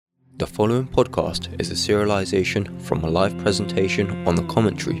The following podcast is a serialization from a live presentation on the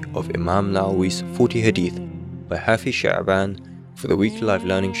commentary of Imam Nawawi's 40 Hadith by Hafiz Sha'ban for the weekly live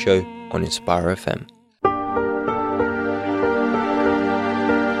learning show on Inspire FM.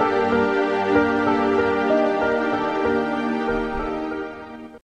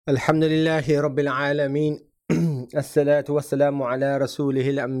 Alhamdulillahi Rabbil Alameen. As-salatu was-salamu ala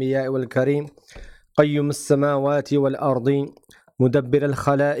rasulihil anbiya wal kareem. Qayyum as-samawati wal ardeen. مدبر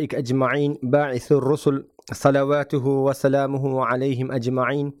الخلائق أجمعين باعث الرسل صلواته وسلامه عليهم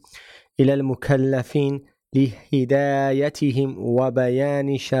أجمعين إلى المكلفين لهدايتهم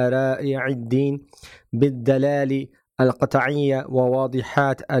وبيان شرائع الدين بالدلال القطعية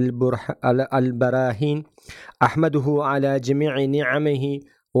وواضحات البراهين. أحمده على جميع نعمه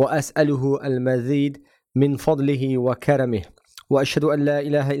وأسأله المزيد من فضله وكرمه، وأشهد أن لا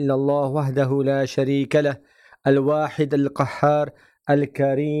إله إلا الله وحده لا شريك له الواحد القهار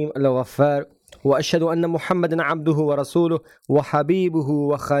الكريم الغفار، وأشهد أن محمدا عبده ورسوله وحبيبه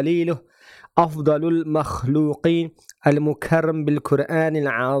وخليله أفضل المخلوقين المكرم بالقرآن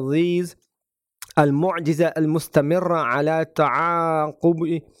العزيز المعجزة المستمرة على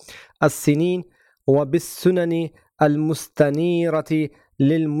تعاقب السنين وبالسنن المستنيرة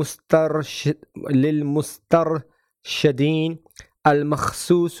للمسترشدين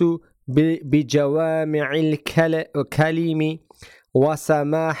المخصوص بجوامع الكلم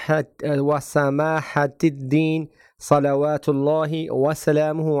وسماحة الدين، صلوات الله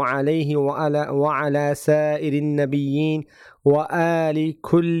وسلامه عليه وعلى سائر النبيين وآل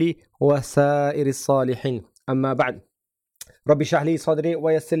كل وسائر الصالحين. أما بعد، ربي اشرح لي صدري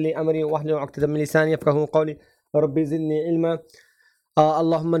ويسر لي أمري واحلل عقدة من لساني يفقهوا قولي. ربي زدني علما.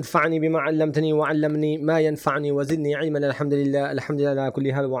 اللهم انفعني بما علمتني وعلمني ما ينفعني وزدني علما. الحمد لله على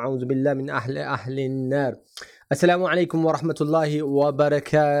كل حال وأعوذ بالله من أهل النار. Assalamu alaikum wa rahmatullahi wa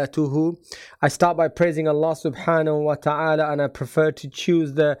barakatuhu. I start by praising Allah subhanahu wa ta'ala, and I prefer to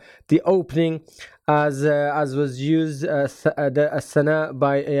choose the opening as was used the as-sana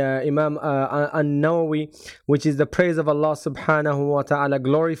by Imam An-Nawawi, which is the praise of Allah subhanahu wa ta'ala,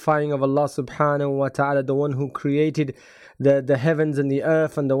 glorifying of Allah subhanahu wa ta'ala, the one who created the heavens and the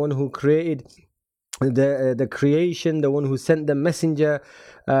earth, and the one who created the creation, the one who sent the messenger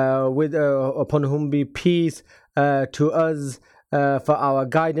upon whom be peace to us for our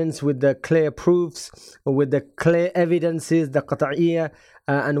guidance, with the clear proofs, with the clear evidences, the qat'iyya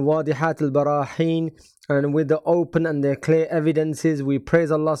and wadihat al-barahin, and with the open and the clear evidences. We praise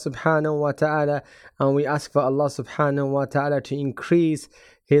Allah subhanahu wa ta'ala, and we ask for Allah subhanahu wa ta'ala to increase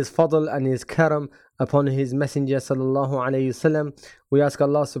His fadl and His karam upon His messenger sallallahu alayhi wasallam. We ask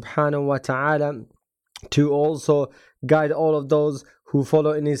Allah subhanahu wa ta'ala to also guide all of those who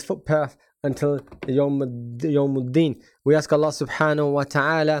follow in His footpath until Yawmuddin. We ask Allah subhanahu wa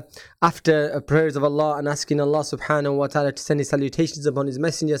ta'ala, after prayers of Allah and asking Allah subhanahu wa ta'ala to send His salutations upon His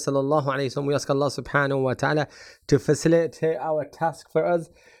messenger sallallahu alayhi wasallam, we ask Allah subhanahu wa ta'ala to facilitate our task for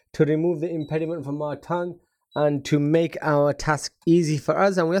us, to remove the impediment from our tongue, and to make our task easy for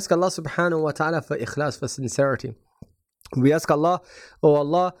us. And we ask Allah subhanahu wa ta'ala for ikhlas, for sincerity. We ask Allah, oh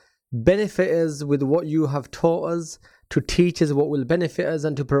Allah, benefit us with what You have taught us, to teach us what will benefit us,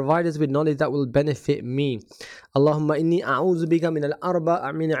 and to provide us with knowledge that will benefit me. Allahumma inni a'udhu bika min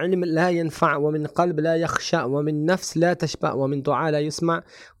al-arba' min ilm la yanfa' wa min qalb la yakhsha' wa min nafs la tashba' wa min du'a la yusma'.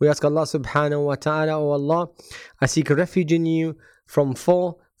 We ask Allah subhanahu wa ta'ala, oh Allah, I seek refuge in You from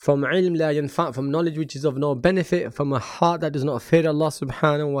four: from ilm la yanfa', from knowledge which is of no benefit; from a heart that does not fear Allah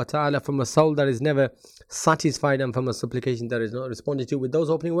subhanahu wa ta'ala; from a soul that is never satisfied; and from a supplication that is not responded to. With those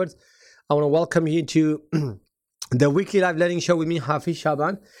opening words, I want to welcome you to the weekly live learning show with me, Hafiz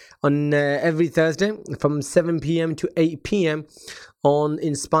Sha'ban, on every Thursday from 7 p.m. to 8 p.m. on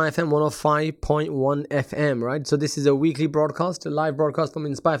Inspire FM 105.1 FM, right? So this is a weekly broadcast, a live broadcast from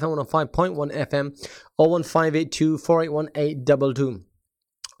Inspire FM 105.1 FM, 01582 481 822.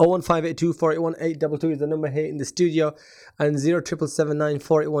 01582 481 822 is the number here in the studio, and 07779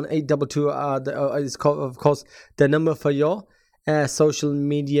 481 822 is, of course, the number for your social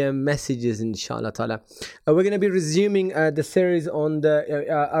media messages, inshallah ta'ala. We're going to be resuming the series on the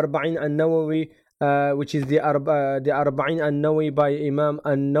Arba'in An-Nawawi, which is the Arba'in An-Nawawi by Imam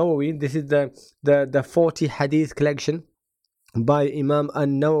An-Nawawi. This is the 40 hadith collection by Imam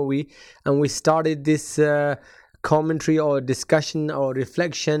An-Nawawi, and we started this commentary or discussion or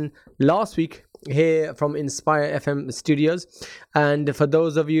reflection last week here from Inspire FM studios. And for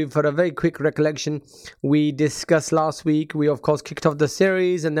those of you, for a very quick recollection, we discussed last week, we of course kicked off the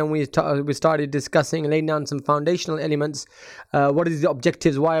series, and then we started discussing, laying down some foundational elements. What is the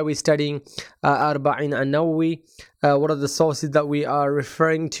objectives? Why are we studying Arba'in an-Nawawi? What are the sources that we are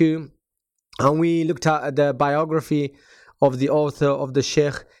referring to? And we looked at the biography of the author of the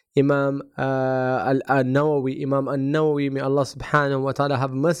Sheikh Imam an-Nawawi. Imam an-Nawawi, may Allah subhanahu wa ta'ala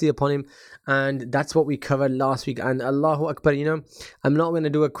have mercy upon him. And that's what we covered last week. And Allahu Akbar, I'm not going to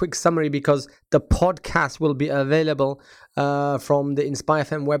do a quick summary because the podcast will be available from the Inspire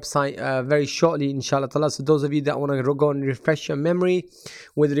FM website very shortly, inshallah ta'ala. So those of you that want to go and refresh your memory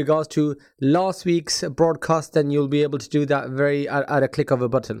with regards to last week's broadcast, then you'll be able to do that at a click of a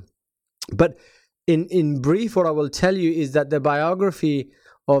button. But in brief, what I will tell you is that the biography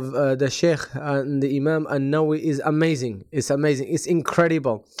of the Sheikh and the Imam an-Nawawi is amazing. It's amazing. It's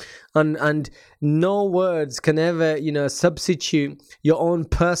incredible. And no words can ever, substitute your own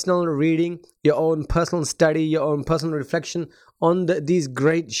personal reading, your own personal study, your own personal reflection on these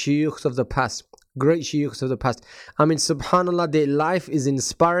great shuyukhs of the past. Great shuyukhs of the past. I mean, subhanAllah, their life is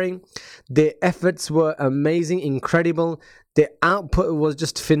inspiring. Their efforts were amazing, incredible. The output was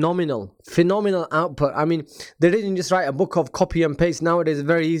just phenomenal output. I mean, they didn't just write a book of copy and paste. Nowadays, it's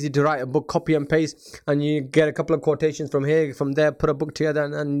very easy to write a book, copy and paste, and you get a couple of quotations from here, from there, put a book together,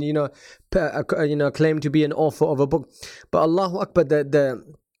 and claim to be an author of a book. But Allahu Akbar, the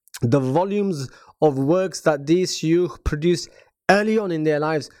volumes of works that these shuyukh produced early on in their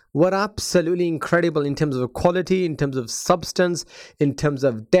lives were absolutely incredible in terms of quality, in terms of substance, in terms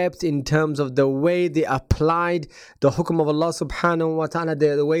of depth, in terms of the way they applied the hukum of Allah subhanahu wa ta'ala,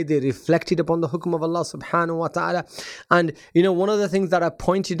 the way they reflected upon the hukum of Allah subhanahu wa ta'ala. And one of the things that I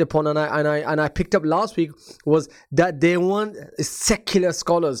pointed upon and I picked up last week was that they weren't secular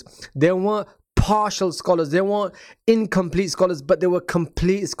scholars. They weren't partial scholars, they weren't incomplete scholars, but they were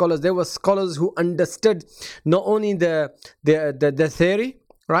complete scholars. They were scholars who understood not only the theory,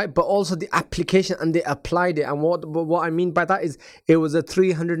 right, but also the application, and they applied it. And what I mean by that is it was a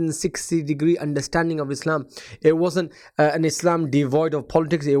 360-degree understanding of Islam. It wasn't an Islam devoid of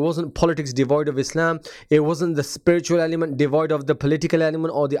politics. It wasn't politics devoid of Islam. It wasn't the spiritual element devoid of the political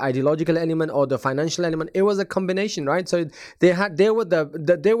element or the ideological element or the financial element. It was a combination, right? So they were at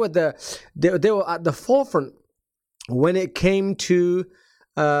the forefront when it came to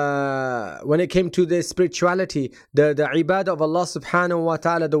the spirituality, the ibadah of Allah subhanahu wa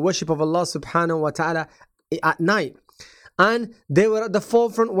ta'ala, the worship of Allah subhanahu wa ta'ala at night. And they were at the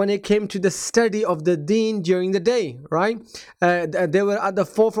forefront when it came to the study of the deen during the day, right? They were at the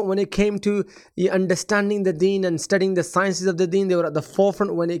forefront when it came to understanding the deen and studying the sciences of the deen. They were at the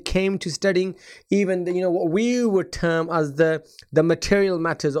forefront when it came to studying even what we would term as the material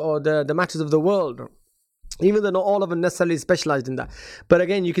matters or the matters of the world. Even though not all of them necessarily specialized in that. But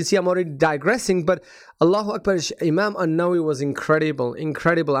again, you can see I'm already digressing. But Allahu Akbar, Imam an-Nawawi was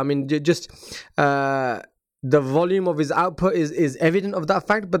incredible. I mean, just the volume of his output is evident of that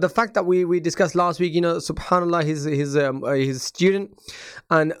fact. But the fact that we discussed last week, subhanAllah, his student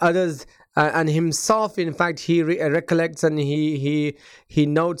and others and himself, in fact, he recollects and he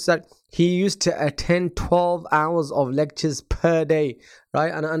notes that he used to attend 12 hours of lectures per day,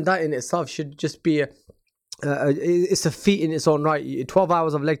 right? And that in itself should just be it's a feat in its own right. 12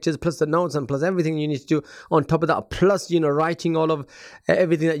 hours of lectures plus the notes and plus everything you need to do on top of that, plus writing all of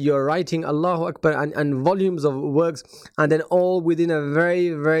everything that you're writing, Allahu Akbar, and volumes of works, and then all within a very,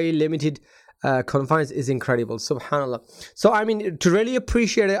 very limited confines is incredible, subhanallah. So I mean, to really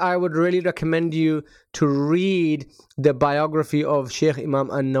appreciate it, I would really recommend you to read the biography of Sheikh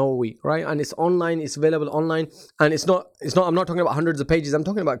Imam an-Nawawi, right? And it's online, it's available online, and it's not I'm not talking about hundreds of pages, I'm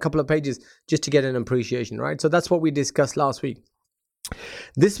talking about a couple of pages just to get an appreciation, right? So that's what we discussed last week.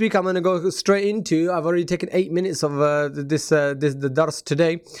 This week I'm going to go straight into, I've already taken 8 minutes of the dars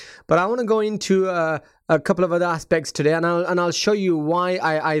today, but I want to go into a couple of other aspects today, and I'll show you why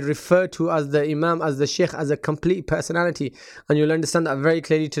I refer to as the Imam, as the Sheikh, as a complete personality, and you'll understand that very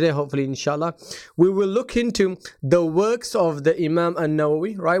clearly today, hopefully, inshallah. We will look into the works of the Imam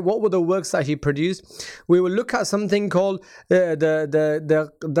an-Nawawi, right? What were the works that he produced? We will look at something called the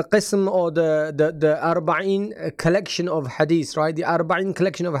qism, or the Arba'in collection of hadith, right? The Arba'in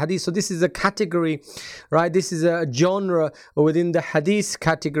collection of hadith. So this is a category, right? This is a genre within the hadith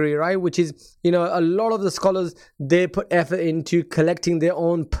category, right? Which is, a lot of the scholars, they put effort into collecting their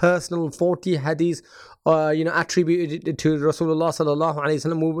own personal 40 hadiths, attributed to Rasulullah sallallahu alaihi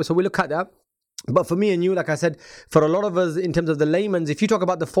wasallam. So we look at that. But for me and you, like I said, for a lot of us, in terms of the layman's, if you talk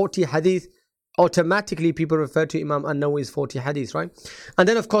about the 40 hadith, automatically people refer to Imam An-Nawawi's 40 hadith, right? And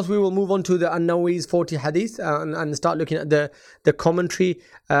then of course we will move on to the An-Nawawi's 40 hadith and start looking at the commentary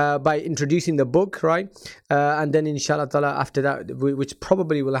by introducing the book, right? And then inshallah ta'ala after that, which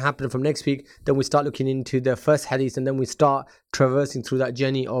probably will happen from next week, then we start looking into the first hadith, and then we start traversing through that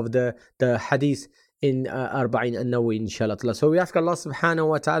journey of the hadith in Arba'in An-Nawawi, inshallah ta'ala. So we ask Allah subhanahu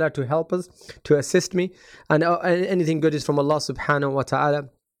wa ta'ala to help us, to assist me, and anything good is from Allah subhanahu wa ta'ala,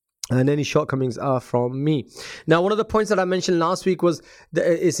 and any shortcomings are from me. Now, one of the points that I mentioned last week was that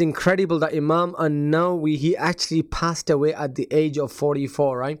it's incredible that Imam An-Nawawi, he actually passed away at the age of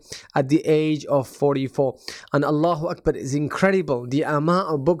 44, right? At the age of 44. And Allahu Akbar, is incredible. The amount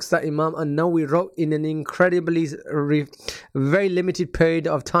of books that Imam An-Nawawi wrote in an incredibly, very limited period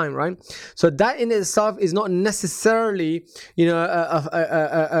of time, right? So that in itself is not necessarily, you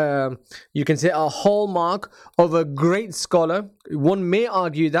know, you can say a hallmark of a great scholar. One may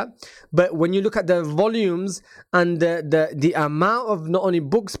argue that, but when you look at the volumes and the amount of not only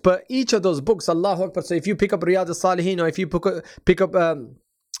books, but each of those books, Allahu Akbar. So if you pick up Riyadh al-Salihin, or if you pick up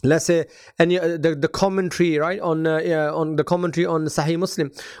let's say any the commentary, right, on the commentary on Sahih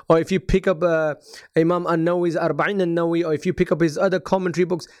Muslim, or if you pick up Imam An-Nawawi's Arba'in An-Nawawi, or if you pick up his other commentary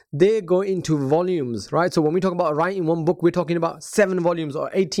books, they go into volumes, right? So when we talk about writing one book, we're talking about 7 volumes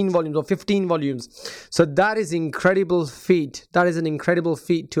or 18 volumes or 15 volumes. So that is incredible feat. That is an incredible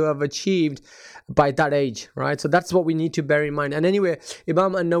feat to have achieved by that age, right? So that's what we need to bear in mind. And anyway,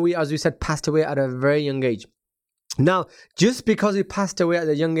 Imam An-Nawawi, as we said, passed away at a very young age. Now, just because he passed away at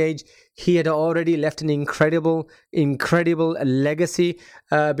a young age, he had already left an incredible legacy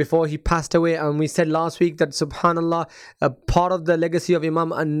before he passed away. And we said last week that, subhanallah, a part of the legacy of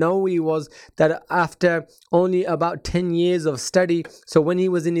Imam An-Nawawi was that after only about 10 years of study, so when he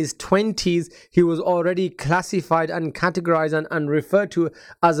was in his 20s, he was already classified and categorized and referred to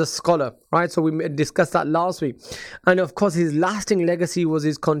as a scholar, right? So we discussed that last week. And of course, his lasting legacy was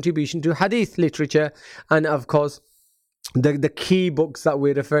his contribution to hadith literature. And of course, the key books that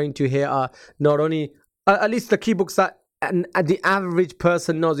we're referring to here are not only, at least the key books that the average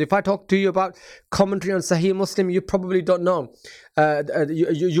person knows. If I talk to you about commentary on Sahih Muslim, you probably don't know.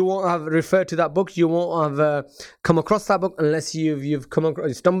 You won't have referred to that book. You won't have come across that book unless you've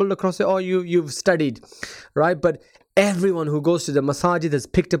stumbled across it, or you've studied, right? But everyone who goes to the masajid has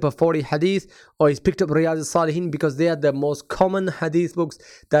picked up a 40 hadith, or he's picked up Riyadh al-Salihin, because they are the most common hadith books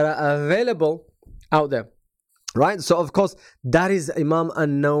that are available out there. Right, so of course that is Imam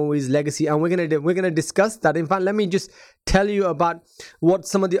An-Nawawi's legacy, and we're gonna discuss that. In fact, let me just tell you about what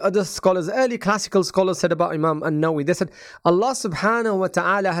some of the other scholars, early classical scholars, said about Imam An-Nawawi. They said Allah subhanahu wa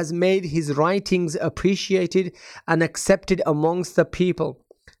ta'ala has made his writings appreciated and accepted amongst the people.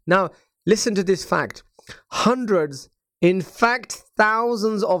 Now listen to this fact: hundreds, in fact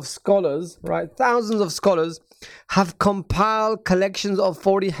thousands of scholars, right? Thousands of scholars have compiled collections of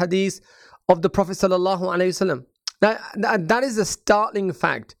 40 hadiths of the Prophet sallallahu alaihi wasallam. That is a startling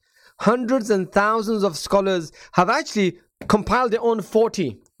fact. Hundreds and thousands of scholars have actually compiled their own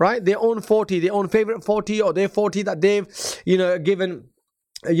 40, right? Their own 40, their own favorite 40, or their 40 that they've, given.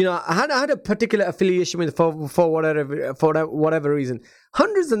 I had a particular affiliation with for whatever reason.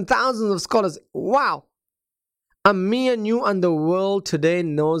 Hundreds and thousands of scholars. Wow. And me and you and the world today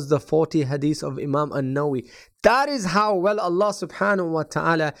knows the 40 hadiths of Imam An-Nawawi. That is how well Allah subhanahu wa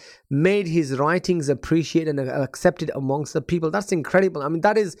ta'ala made his writings appreciated and accepted amongst the people. That's incredible. I mean,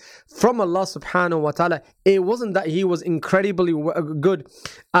 that is from Allah subhanahu wa ta'ala. It wasn't that he was incredibly good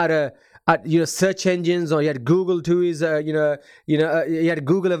at search engines, or he had Google to his he had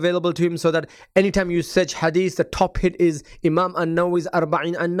Google available to him, so that anytime you search hadith, the top hit is Imam An-Nawawi's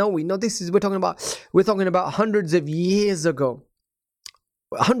Arba'in An-Nawawi. No, we're talking about hundreds of years ago,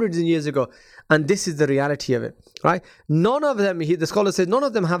 and this is the reality of it, right? None of them, the scholar says, none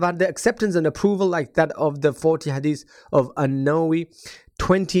of them have had the acceptance and approval like that of the 40 hadiths of An-Nawawi.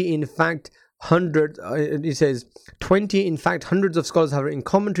 20, in fact, hundreds of scholars have written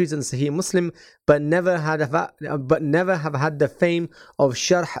commentaries on Sahih Muslim, but never have had the fame of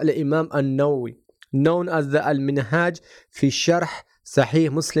Sharh al-Imam An-Nawawi, known as the Al-Minhaj fi Sharh Sahih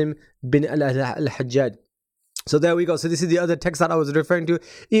Muslim bin al-Hajjaj. So there we go. So this is the other text that I was referring to.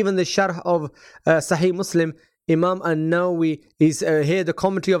 Even the Sharh of Sahih Muslim, Imam An-Nawawi is here. The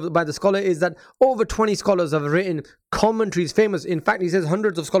commentary by the scholar is that over 20 scholars have written commentaries, famous. In fact, he says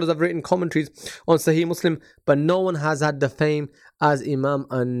hundreds of scholars have written commentaries on Sahih Muslim, but no one has had the fame as Imam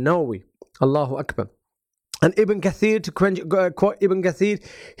An-Nawawi. Allahu Akbar. And Ibn Kathir, to quote Ibn Kathir,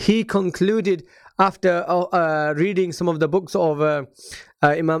 he concluded after reading some of the books of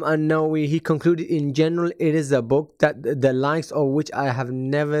Imam An-Nawawi, he concluded, in general, it is a book that the likes of which I have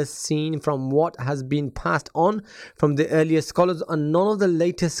never seen from what has been passed on from the earlier scholars, and none of the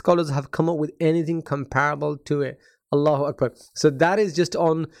latest scholars have come up with anything comparable to it. Allahu Akbar. So that is just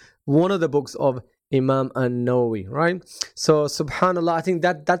on one of the books of Imam An-Nawawi, right? So subhanallah, I think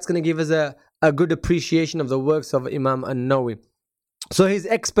that's going to give us a good appreciation of the works of Imam An-Nawawi. So his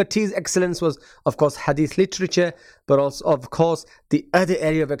expertise, excellence was, of course, hadith literature, but also, of course, the other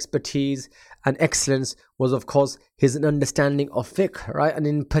area of expertise and excellence was, of course, his understanding of fiqh, right? And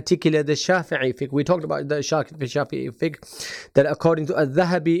in particular, the Shafi'i fiqh. We talked about the Shafi'i fiqh, that according to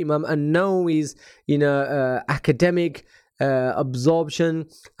Al-Dhahabi, Imam An-Nawawi's, academic absorption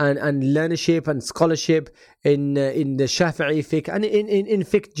and learnership and scholarship in the Shafi'i fiqh and in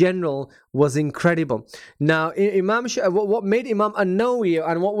fiqh general was incredible. Now, what made Imam An-Nawawi,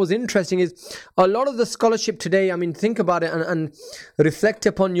 and what was interesting, is a lot of the scholarship today, I mean, think about it and reflect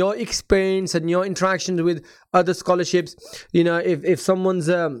upon your experience and your interactions with other scholarships. If someone's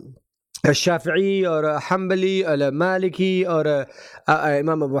a Shafi'i or a Hanbali or a Maliki or a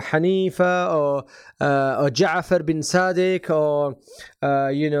Imam Abu Hanifa or Ja'far bin Sadiq or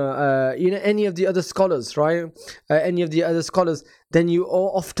any of the other scholars, right? Any of the other scholars, then you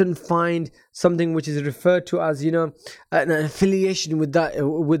often find something which is referred to as an affiliation with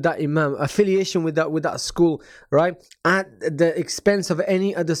that imam, affiliation with that school, right? At the expense of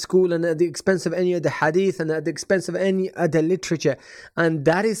any other school and at the expense of any other hadith and at the expense of any other literature. And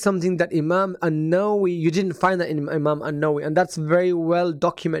that is something that Imam An-Nawawi, you didn't find that in Imam An-Nawawi, and that's very well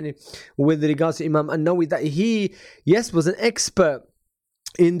documented with regards to Imam An-Nawawi, that he, yes, was an expert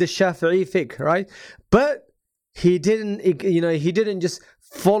in the Shafi'i fiqh, right? But he didn't just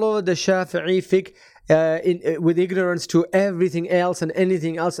follow the Shafi'i fiqh with ignorance to everything else and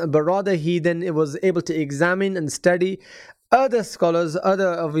anything else, but rather he then was able to examine and study other scholars,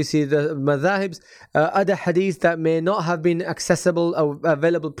 obviously the madhahibs, other hadiths that may not have been accessible or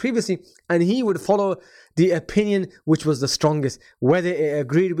available previously, and he would follow the opinion which was the strongest, whether it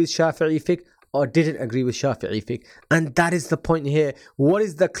agreed with Shafi'i fiqh or didn't agree with Shafi'i fiqh. And that is the point here. What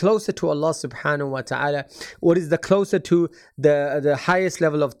is the closer to Allah subhanahu wa ta'ala? What is the closer to the highest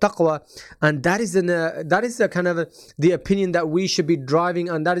level of taqwa? And that is the kind of the opinion that we should be driving,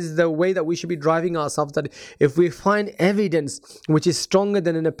 and that is the way that we should be driving ourselves, that if we find evidence which is stronger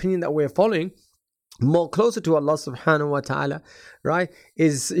than an opinion that we're following, more closer to Allah subhanahu wa ta'ala, right,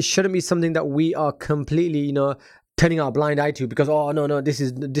 it shouldn't be something that we are completely, turning our blind eye to, because no, this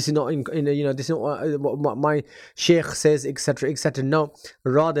is not this is not what my sheikh says, etc. No,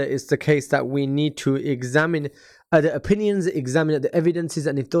 rather it's the case that we need to examine other opinions, examine the evidences,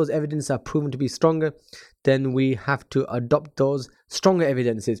 and if those evidences are proven to be stronger, then we have to adopt those stronger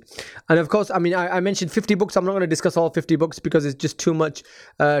evidences. And of course, I mean, I mentioned 50 books. I'm not going to discuss all 50 books because it's just too much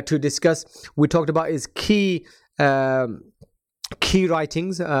to discuss. We talked about his key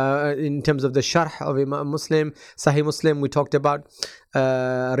writings in terms of the Sharh of Imam Muslim, Sahih Muslim. We talked about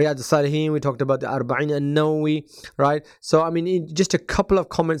Riyadh al-Salihin, we talked about the Arba'in An-Nawawi, right? So I mean, just a couple of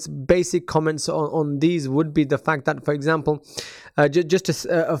comments, basic comments on these would be the fact that, for example, just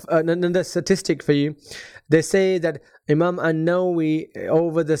another statistic for you, they say that Imam An-Nawawi,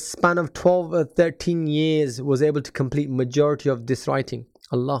 over the span of 12 or 13 years, was able to complete majority of this writing.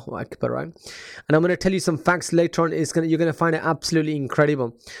 Allahu Akbar, right? And I'm going to tell you some facts later on. You're going to find it absolutely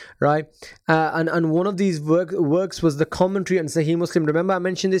incredible, right? And one of these works was the commentary on Sahih Muslim. Remember I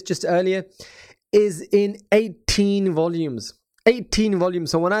mentioned this just earlier, is in 18 volumes. 18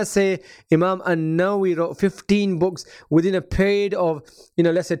 volumes. So when I say Imam An-Nawawi wrote 15 books within a period of,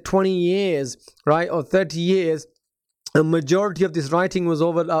 let's say 20 years, right, or 30 years, a majority of this writing was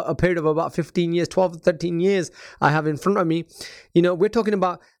over a period of about 15 years, 12 to 13 years I have in front of me. We're talking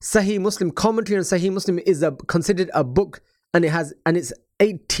about Sahih Muslim. Commentary on Sahih Muslim is considered a book, and it's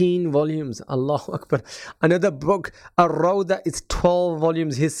 18 volumes. Allahu Akbar. Another book, Ar-Rawda, is 12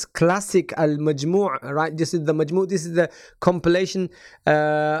 volumes. His classic Al-Majmu', right? This is the Majmu'. This is the compilation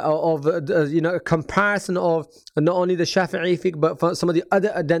of a comparison of not only the Shafi'i fiqh, but for some of the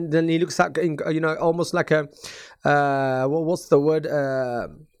other. Then he looks at almost like a what's the word?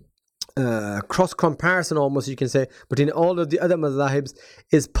 Cross comparison, almost, you can say, between all of the other madhahibs,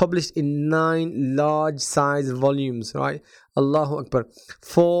 is published in 9 large size volumes, right? Allahu Akbar.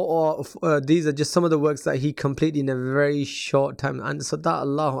 These are just some of the works that he completed in a very short time, and so that,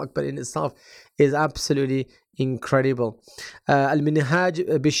 Allahu Akbar, in itself is absolutely incredible. Al-Minhaj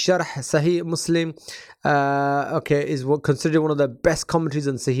Bisharh Sahih Muslim is considered one of the best commentaries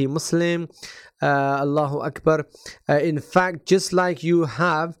on Sahih Muslim. Allahu Akbar. In fact, just like you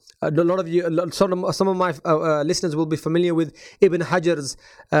have a lot of you, some of my listeners will be familiar with Ibn Hajar's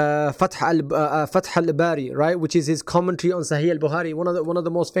Fath al-Bari, right, which is his commentary on Sahih al-Bukhari. One of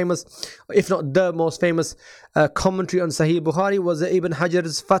the most famous, if not the most famous commentary on Sahih Bukhari was Ibn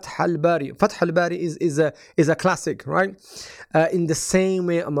Hajar's Fath al-Bari. Fath al-Bari is a classic, right? In the same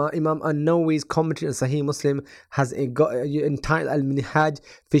way, Imam An-Nawawi's commentary on Sahih Muslim has entitled Al-Minhaj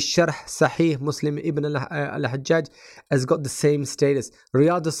fi Sharh Sahih Muslim. Ibn al-Hajjaj has got the same status.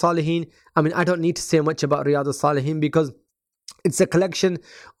 Riyadh al-Salihin, I mean, I don't need to say much about Riyadh al-Salihin because it's a collection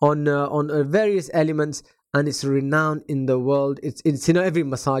on various elements, and it's renowned in the world. It's every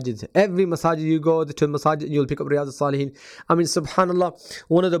masajid you go to a masajid, you'll pick up Riyadh al-Salihin. I mean, subhanallah,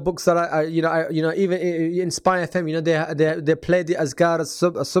 one of the books that I even Inspire FM, they play the azkar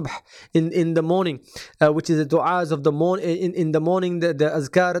as-subh in the morning, which is the du'as of the morning. In the morning, the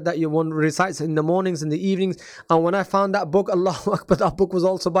azkar that one recites in the mornings and the evenings. And when I found that book, Allahu Akbar, that book was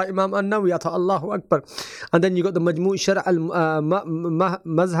also by Imam An-Nawawi. I thought, Allahu Akbar. And then you got the Majmu' Sharh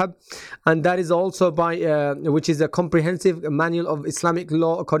al-Mazhab, and that is also by which is a comprehensive manual of Islamic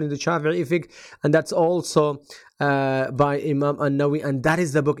law according to Shafi'i fiqh, and that's also by Imam An-Nawawi, and that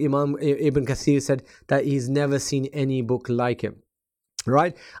is the book Imam Ibn Kathir said that he's never seen any book like it.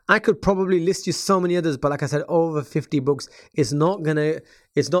 Right? I could probably list you so many others, but like I said, over 50 books. It's not gonna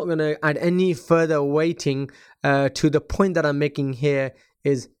add any further weighting to the point that I'm making here.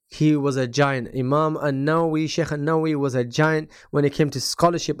 Is he was a giant. Imam An-Nawawi, Shaykh An-Nawawi was a giant when it came to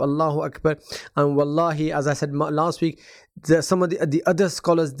scholarship. Allahu Akbar. And wallahi, as I said last week, some of the other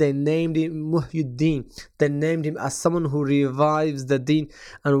scholars, they named him Muhyiddin. They named him as someone who revives the deen.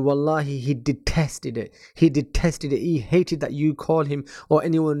 And wallahi, he detested it. He hated that you call him or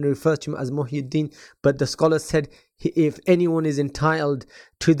anyone refers to him as Muhyiddin. But the scholars said, if anyone is entitled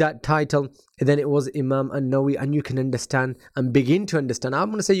to that title, then it was Imam An-Nawawi, and you can understand and begin to understand. I'm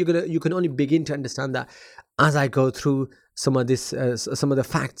going to say you can only begin to understand that as I go through some of the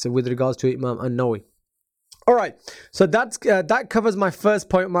facts with regards to Imam An-Nawawi. All right, so that covers my first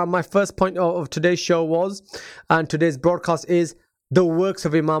point. My first point of today's show was, and today's broadcast is, the works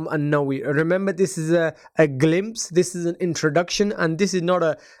of Imam An-Nawawi. Remember, this is a glimpse. This is an introduction, and this is not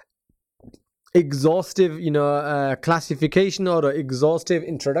a exhaustive classification or an exhaustive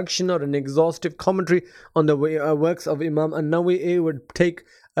introduction or an exhaustive commentary on the works of Imam An-Nawawi. It would take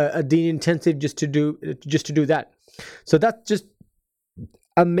a deen intensive just to do that. So that's just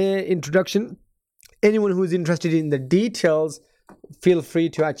a mere introduction. Anyone who is interested in the details, feel free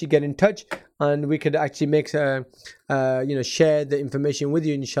to actually get in touch, and we could actually make share the information with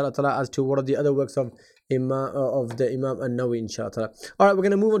you, inshallah ta'ala, as to what are the other works of the Imam An-Nawawi, inshallah ta'ala. Alright, we're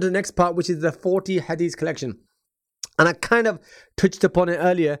going to move on to the next part, which is the 40 hadith collection. And I kind of touched upon it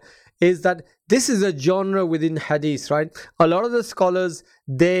earlier, is that this is a genre within hadith, right? A lot of the scholars,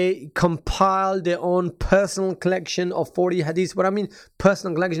 they compile their own personal collection of 40 hadiths. What I mean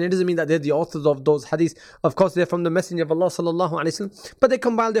personal collection, it doesn't mean that they're the authors of those hadiths. Of course, they're from the Messenger of Allah sallallahu alaihi wasallam, but they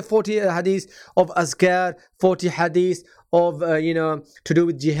compile their 40 hadiths of azkar, 40 hadiths of to do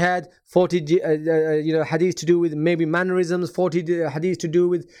with jihad, 40 hadiths to do with maybe mannerisms, 40 hadiths to do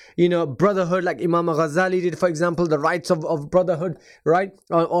with brotherhood, like Imam Ghazali did, for example, the rights of brotherhood, right,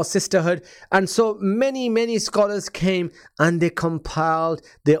 or sisterhood. And so many scholars came and they compiled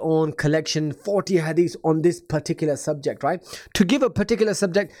their own collection, 40 hadiths on this particular subject, right, to give a particular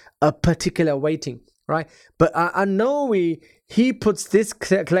subject a particular weighting, right? But An-Nawawi, he puts this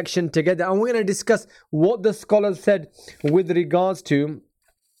collection together, and we're going to discuss what the scholars said with regards to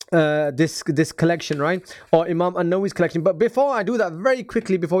this collection, right, or Imam An-Nawawi's collection. But before I do that, very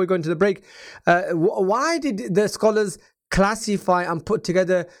quickly, before we go into the break, why did the scholars classify and put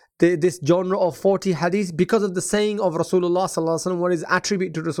together this genre of 40 hadiths? Because of the saying of Rasulullah sallallahu alaihi wasallam, what is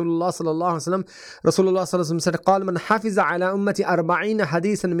attribute to Rasulullah sallallahu alaihi wasallam. Rasulullah sallallahu alaihi wasallam said, قال من حفظ على أمتي 40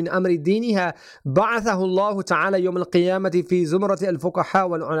 حديثا من أمر دينها بعثه الله تعالى يوم القيامة في زمرة الفقهاء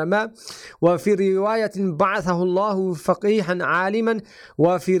والعلماء. وفي رواية بعثه الله فقيها عالما.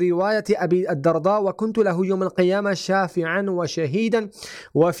 وفي رواية أبي الدرداء وكنت له يوم القيامة شافعا وشهيدا.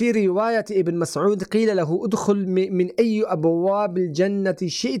 وفي رواية ابن مسعود قيل له ادخل من أي أبواب الجنة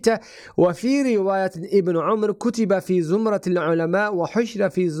شئت. وفي رواية ابن عمر كتب في زمرة العلماء وحشر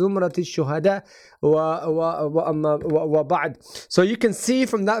في زمرة الشهداء وبعد. So you can see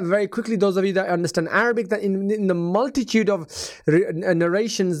from that very quickly, those of you that understand Arabic, that in the multitude of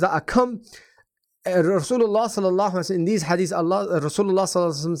narrations that are come, Rasulullah sallallahu alaihi wasallam, in these hadiths, Rasulullah sallallahu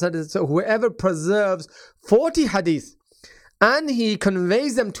alaihi wasallam said, so whoever preserves 40 hadiths and he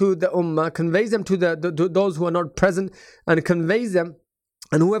conveys them to the ummah, conveys them to those who are not present, and conveys them,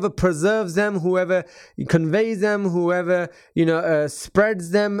 and whoever preserves them, whoever conveys them, whoever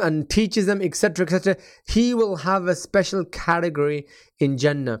spreads them and teaches them, etc., etc., he will have a special category in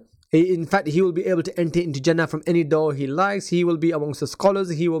Jannah. In fact, he will be able to enter into Jannah from any door he likes. He will be amongst the scholars,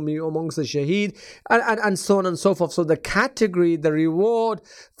 he will be amongst the shaheed, and so on and so forth. So the category, the reward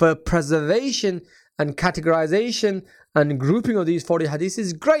for preservation and categorization and grouping of these 40 hadiths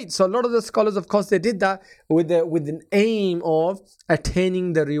is great. So a lot of the scholars, of course, they did that with an aim of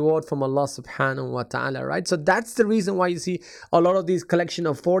attaining the reward from Allah subhanahu wa ta'ala, right? So that's the reason why you see a lot of these collection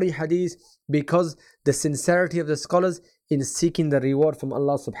of 40 hadiths, because the sincerity of the scholars in seeking the reward from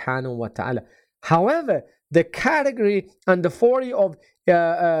Allah subhanahu wa ta'ala. However, the category and the 40 of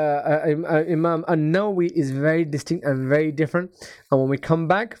Imam An-Nawawi is very distinct and very different. And when we come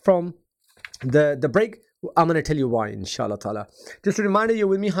back from the break, I'm going to tell you why, inshallah ta'ala. Just a reminder, you're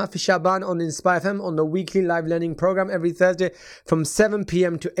with me, Hafiz Shaban, on Inspire FM on the weekly live learning program every Thursday from 7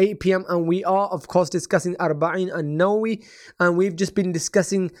 p.m. to 8 p.m. And we are, of course, discussing Arba'in An-Nawawi. And we've just been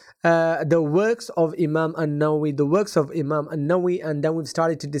discussing the works of Imam An-Nawawi, and then we've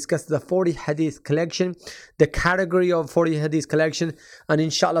started to discuss the 40 hadith collection, the category of 40 hadith collection. And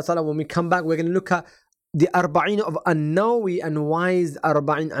inshallah ta'ala, when we come back, we're going to look at the Arba'in of An-Nawawi and why is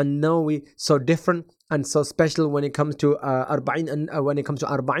Arba'in An-Nawawi so different and so special when it comes to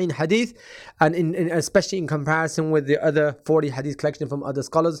Arba'in hadith, and especially in comparison with the other 40 hadith collection from other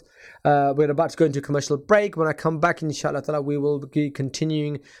scholars. We're about to go into a commercial break. When I come back, inshallah ta'ala, we will be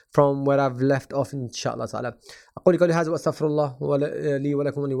continuing from where I've left off, inshallah ta'ala. أقول قولي هذا وأستغفر الله لي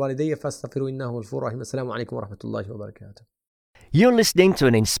ولكم ولوالدي فاستغفروه إنه هو الغفور الرحيم. السلام عليكم ورحمة الله وبركاته. You're listening to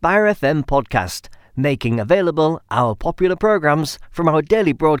an Inspire FM podcast, making available our popular programs from our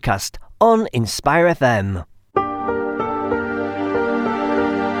daily broadcast on Inspire FM.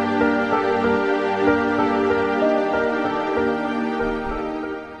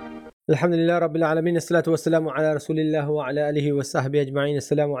 Alhamdulillah Rabbil Alameen, As-salatu wassalamu ala Rasulillah wa ala alihi wa sahbihi ajma'in.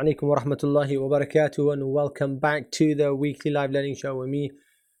 Assalamu alaikum wa rahmatullahi wa barakatuh, and welcome back to the weekly live learning show with me,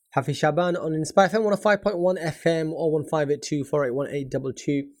 Hafiz Shaban, on Inspire FM 105.1 FM or 1582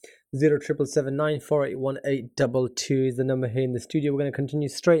 481822. 0779 481822 is the number here in the studio. We're going to continue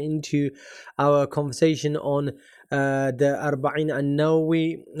straight into our conversation on the Arba'in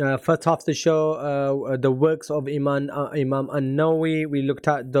An-Nawawi. First half of the show, the works of Imam An-Nawawi. We looked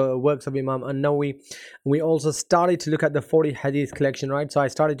at the works of Imam An-Nawawi. We also started to look at the 40 hadith collection, right? So I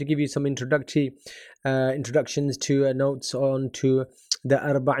started to give you some introductions to notes on to the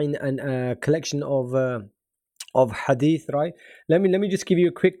Arba'in and collection of hadith, right? Let me just give you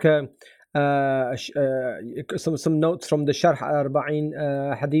a quick some notes from the Sharh Arba'in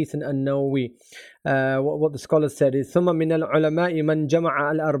Hadith An-Nawawi. What the scholars said is ثم من العلماء من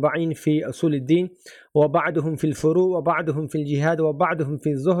جمع الأربعين في أصول الدين وبعضهم في الفروع وبعضهم في الجهاد وبعضهم في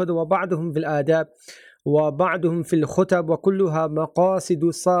الزهد وبعضهم في الآداب وبعضهم في الخطب وكلها مقاصد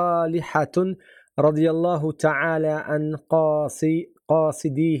صالحة رضي الله تعالى عن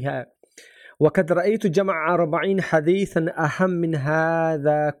قاصديها. وقد رأيت جمع 40 حديثا أهم من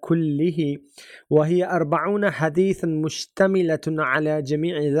هذا كله، وهي 40 حديثا مشتملة على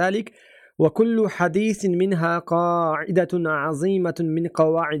جميع ذلك، وكل حديث منها قاعدة عظيمة من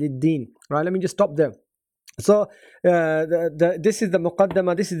قواعد الدين. Right, let me just stop there. So this is the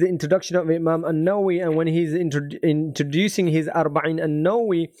muqaddamah, this is the introduction of Imam An-Nawawi, and when he's introducing his Arba'in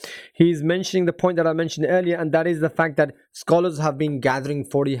An-Nawawi, he's mentioning the point that I mentioned earlier, and that is the fact that scholars have been gathering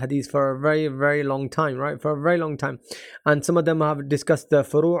 40 hadiths for a very, very long time, right? For a very long time. And some of them have discussed the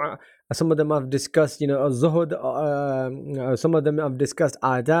furu', some of them have discussed, zuhud, some of them have discussed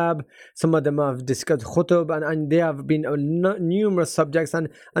adab, some of them have discussed khutub, and they have been numerous subjects, and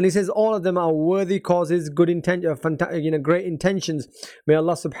he says all of them are worthy causes, good intent, great intentions. May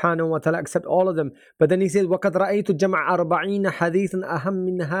Allah subhanahu wa ta'ala accept all of them. But then he says وَقَدْ رَأَيْتُ جَمْعَ 40 حَدِيثًا أَهَمْ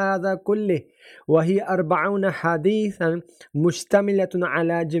مِنْ هَذَا كُلِّهِ وهي 40 حديثا مشتملة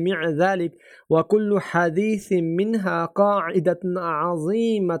على جميع ذلك وكل حديث منها قاعدة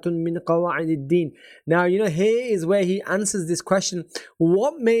عظيمة من قواعد الدين. Now, here is where he answers this question.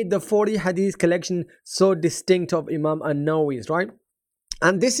 What made the 40 hadith collection so distinct of Imam An-Nawawi's, right?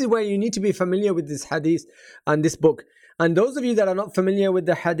 And this is where you need to be familiar with this hadith and this book. And those of you that are not familiar with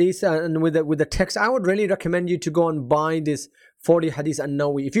the hadith and with the text, I would really recommend you to go and buy this 40 hadith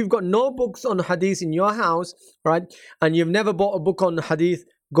An-Nawawi. If you've got no books on hadith in your house, right, and you've never bought a book on hadith,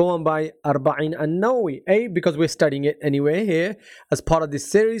 go on by Arba'in an-Nawawi. Because we're studying it anyway here as part of this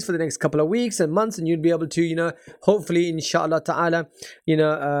series for the next couple of weeks and months, and you'd be able to, hopefully, inshallah ta'ala,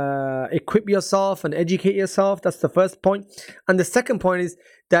 equip yourself and educate yourself. That's the first point. And the second point is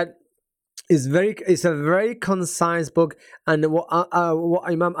that it's a very concise book, and what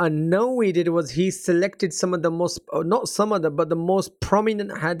Imam an-Nawawi did was he selected some of the most, not some of them, but the most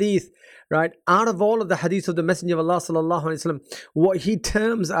prominent hadith, right, out of all of the hadiths of the Messenger of Allah sallallahu alaihi wasallam, what he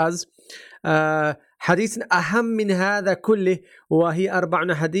terms as حديث أهم من هذا كله وهي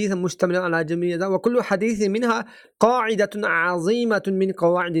 40 حديثا مشتملة على جميع وكل حديث منها قاعدة عظيمة من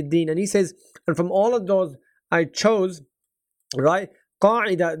قواعد الدين. And he says, and from all of those I chose, right,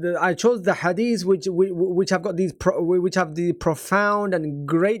 I chose the hadiths which have got these which have the profound and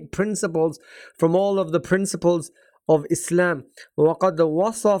great principles from all of the principles of Islam. وقد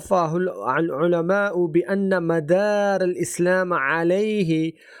وصفه العلماء بأن مدار الإسلام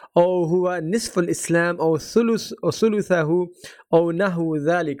عليه أو هو نصف الإسلام أو ثلثه أو نحو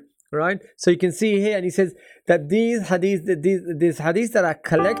ذلك. Right, so you can see here, and he says that these hadiths that are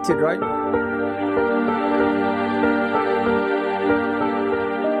collected, right.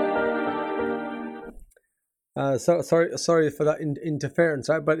 Sorry for that interference,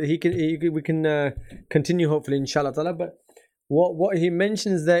 right? But we can continue hopefully, inshallah ta'ala. But what he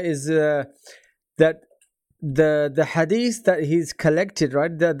mentions there is that the hadiths that he's collected,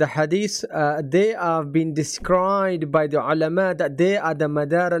 right? The hadiths they have been described by the ulama that they are the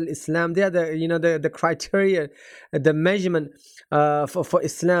madar al-Islam. They are the criteria, the measurement for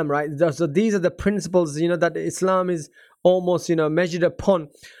Islam, right? So these are the principles, that Islam is almost measured upon.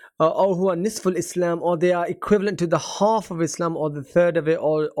 Or who are nisful Islam, or they are equivalent to the half of Islam, or the third of it,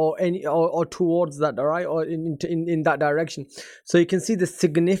 or towards that, right, or in that direction. So you can see the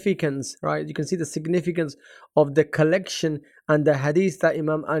significance, right? You can see the significance of the collection and the hadiths that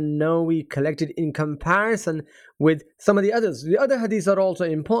Imam an-Nawawi collected in comparison with some of the others. The other hadiths are also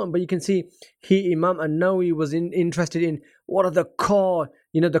important, but you can see Imam an-Nawawi was interested in what are the core,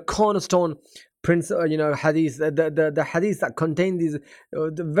 the cornerstone hadith, the hadiths that contain these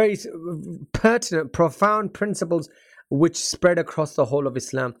the very pertinent, profound principles which spread across the whole of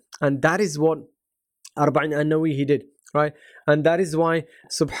Islam. And that is what Arba'in an-Nawawi he did, right? And that is why,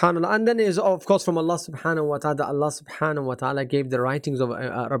 subhanallah, and then is of course from Allah subhanahu wa ta'ala, Allah subhanahu wa ta'ala gave the writings of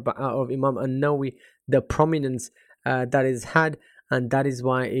Imam an-Nawawi the prominence that is had. And that is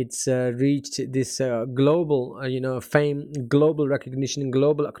why it's reached this global, fame, global recognition,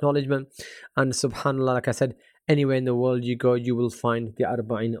 global acknowledgement. And subhanallah, like I said, anywhere in the world you go, you will find the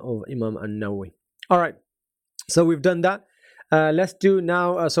Arba'in of Imam an-Nawawi. All right, so we've done that. Let's do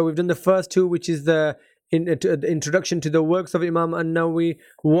now, so we've done the first two, which is the introduction to the works of Imam an-Nawawi.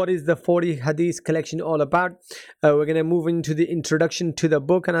 What is the 40 hadith collection all about? We're going to move into the introduction to the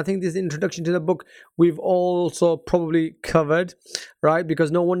book, and I think this introduction to the book we've also probably covered, right?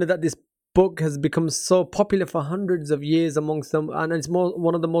 Because no wonder that this book has become so popular for hundreds of years amongst them, and it's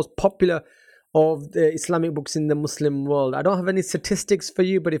one of the most popular of the Islamic books in the Muslim world. I don't have any statistics for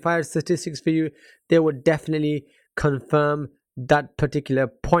you, but if I had statistics for you, they would definitely confirm that particular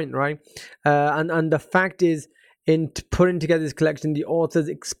point, right? And the fact is, in putting together this collection, the author's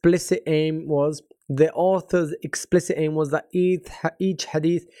explicit aim was that each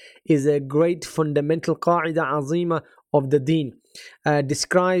hadith is a great fundamental qaida azima of the deen,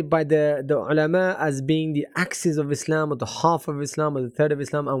 described by the ulama as being the axis of Islam, or the half of Islam, or the third of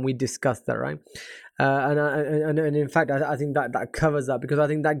Islam, and we discussed that, right? And in fact, I think that covers that, because I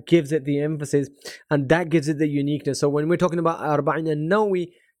think that gives it the emphasis and that gives it the uniqueness. So when we're talking about Arba'in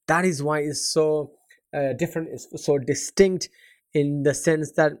an-Nawawi, that is why it's so different, it's so distinct, in the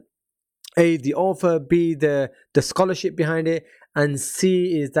sense that A, the author, B, the scholarship behind it, and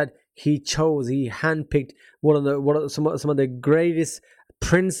C is that he handpicked some of the greatest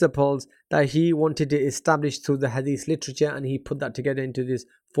principles that he wanted to establish through the hadith literature, and he put that together into this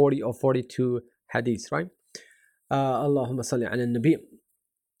 40 or 42 hadiths, right? Allahumma salli ala nabi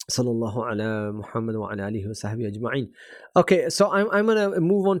sallallahu ala Muhammad wa ala alihi wa sahbihi ajma'in. Okay, so I'm gonna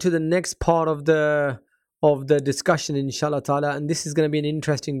move on to the next part of the discussion, inshallah ta'ala, and this is going to be an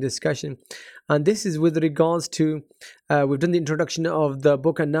interesting discussion, and this is with regards to we've done the introduction of the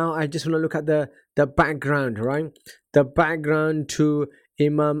book, and now I just want to look at the background, right? The background to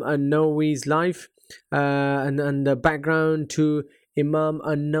Imam an-Nawawi's life, and the background to Imam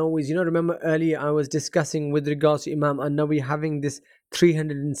an-Nawawi's, remember earlier I was discussing with regards to Imam an-Nawawi having this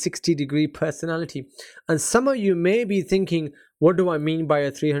 360-degree personality. And some of you may be thinking, what do I mean by a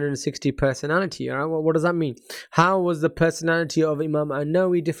 360 personality? All right? Well, what does that mean? How was the personality of Imam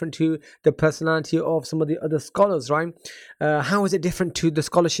An-Nawawi different to the personality of some of the other scholars, right? How is it different to the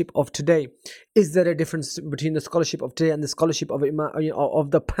scholarship of today? Is there a difference between the scholarship of today and the scholarship of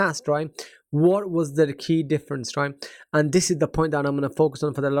of the past, right? What was the key difference, right? And this is the point that I'm going to focus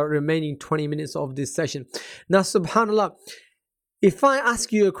on for the remaining 20 minutes of this session. Now, subhanAllah, if I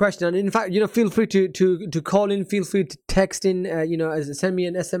ask you a question, and in fact, feel free to call in, feel free to text in, send me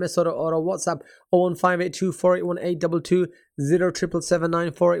an SMS or a WhatsApp, 01582 481822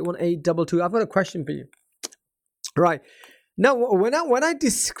 0777 481822. I've got a question for you. Right. Now, when I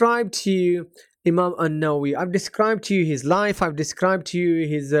describe to you Imam An-Nawawi, I've described to you his life, I've described to you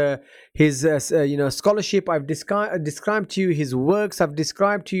his scholarship, I've described to you his works, I've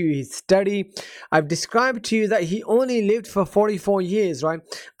described to you his study, I've described to you that he only lived for 44 years, right?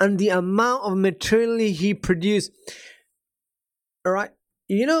 And the amount of material he produced, all right?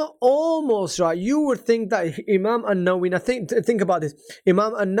 Almost, right, you would think that Imam An-Nawawi, now think about this,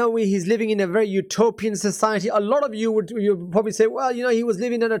 Imam An-Nawawi, he's living in a very utopian society. A lot of you would probably say, well, he was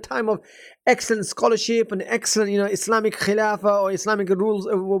living in a time of excellent scholarship and excellent, Islamic Khilafah or Islamic rules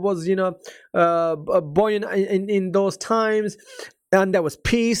was, buoyant in those times. And there was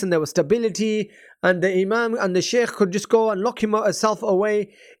peace and there was stability, and the Imam and the Sheikh could just go and lock himself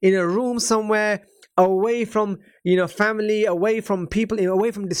away in a room somewhere, away from family, away from people,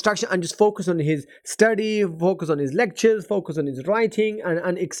 away from distraction, and just focus on his study, focus on his lectures, focus on his writing,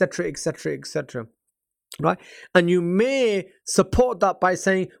 and etc, etc, etc. Right? And you may support that by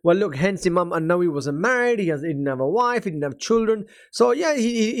saying, well, look, hence Imam An-Nawawi wasn't married, he didn't have a wife, he didn't have children, so yeah,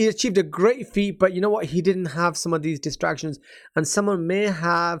 he achieved a great feat, but you know what, he didn't have some of these distractions. And someone may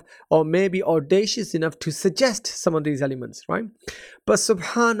have, or may be audacious enough to suggest some of these elements, right? But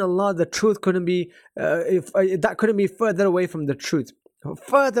subhanallah, the truth couldn't be that couldn't be further away from the truth.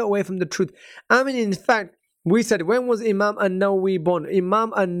 Further away from the truth. I mean, in fact, we said, when was Imam An-Nawawi born?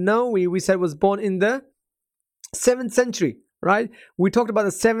 Imam An-Nawawi, we said, was born in the 7th century, right? We talked about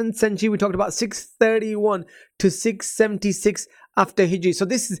the 7th century. We talked about 631 to 676 after Hijri. So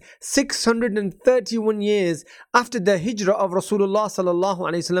this is 631 years after the Hijrah of Rasulullah sallallahu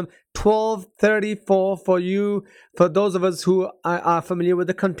alaihi wasallam. 1234 for those of us who are familiar with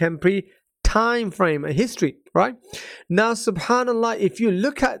the contemporary time frame and history, right? Now, subhanallah, if you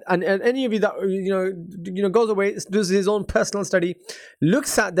look at, and any of you that goes away, does his own personal study,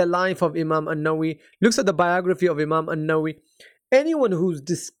 looks at the life of Imam An-Nawawi, looks at the biography of Imam An-Nawawi, anyone who's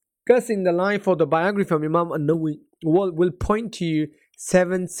discussing the life or the biography of Imam An-Nawawi will point to you,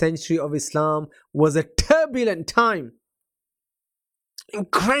 7th century of Islam was a turbulent time.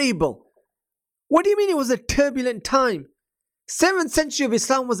 Incredible. What do you mean it was a turbulent time? 7th century of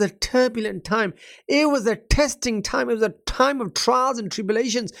Islam was a turbulent time. It was a testing time. It was a time of trials and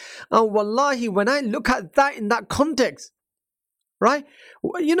tribulations. And wallahi, when I look at that in that context, right?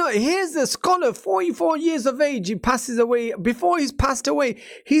 Here's a scholar, 44 years of age, he passes away. Before he's passed away,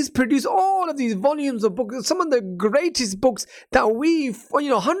 he's produced all of these volumes of books, some of the greatest books that we,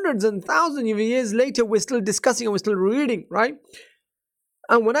 hundreds and thousands of years later, we're still discussing and we're still reading, right?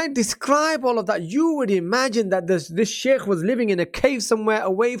 And when I describe all of that, you would imagine that this sheikh was living in a cave somewhere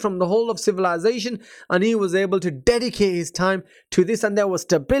away from the whole of civilization, and he was able to dedicate his time to this, and there was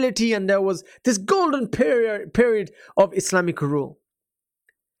stability, and there was this golden period of Islamic rule.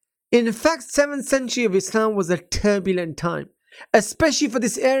 In fact, 7th century of Islam was a turbulent time, especially for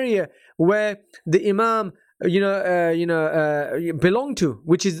this area where the Imam belonged to,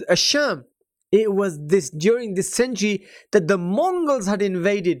 which is Asham. It was during this century that the Mongols had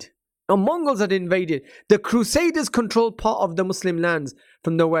invaded. The Crusaders controlled part of the Muslim lands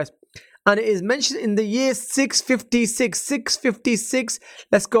from the west. And it is mentioned in the year 656.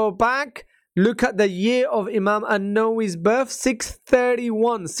 Let's go back. Look at the year of Imam An-Nawawi's birth,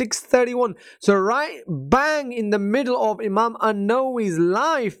 631. So right bang in the middle of Imam An-Nawawi's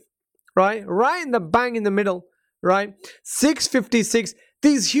life, right? Right in the bang in the middle, right? 656.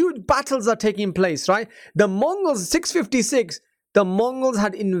 These huge battles are taking place, right? The Mongols, 656, the Mongols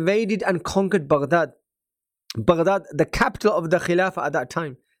had invaded and conquered Baghdad. Baghdad, the capital of the Khilafah at that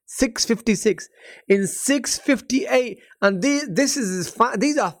time. 656. In 658, and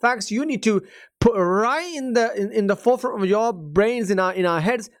these are facts you need to put right in the forefront of your brains, in our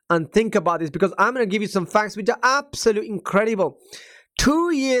heads, and think about this, because I'm going to give you some facts which are absolutely incredible.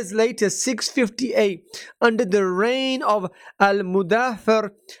 2 years later, 658, under the reign of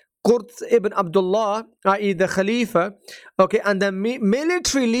Al-Mudaffar Qurt ibn Abdullah, i.e. the Khalifa, and the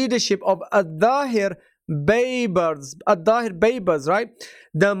military leadership of Al-Dahir Baybars, Ad-Dahir Baybars, right?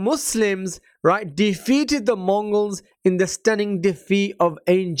 The Muslims, right, defeated the Mongols in the stunning defeat of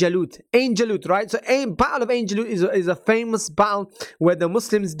Ain Jalut. Ain Jalut, right? So Battle of Ain Jalut is a famous battle where the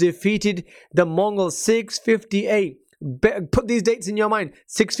Muslims defeated the Mongols 658. Put these dates in your mind.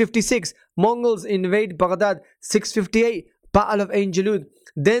 656, Mongols invade Baghdad. 658, Battle of Ain Jalut.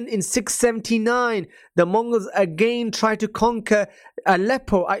 Then in 679, the Mongols again tried to conquer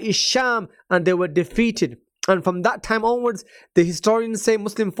Aleppo, Isham, and they were defeated. And from that time onwards, the historians say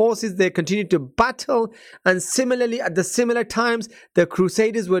Muslim forces, they continued to battle. And similarly, at the similar times, the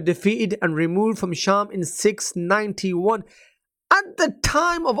Crusaders were defeated and removed from Sham in 691. At the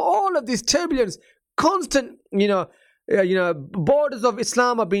time of all of this turbulence, constant, borders of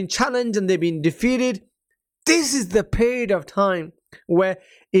Islam are being challenged and they've been defeated. This is the period of time where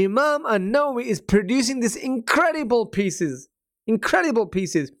Imam An-Nawawi is producing these incredible pieces.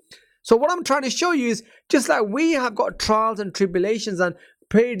 So what I'm trying to show you is, just like we have got trials and tribulations and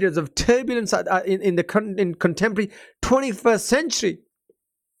periods of turbulence in contemporary 21st century,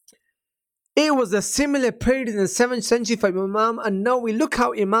 it was a similar period in the 7th century for Imam An-Nawawi. Look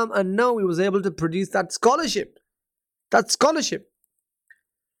how Imam An-Nawawi was able to produce that scholarship.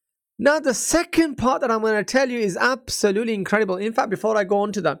 Now, the second part that I'm going to tell you is absolutely incredible. In fact, before I go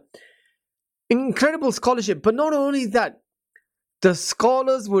on to that, incredible scholarship. But not only that, the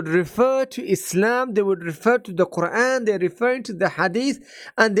scholars would refer to Islam, they would refer to the Quran, they're referring to the Hadith,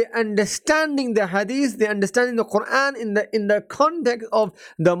 and they're understanding the Hadith, they're understanding the Quran in the context of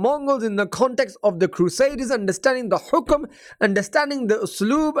the Mongols, in the context of the Crusaders, understanding the Hukm, understanding the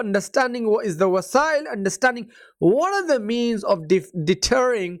Uslub, understanding what is the Wasail, understanding what are the means of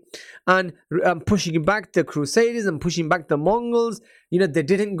deterring and pushing back the Crusaders and pushing back the Mongols. They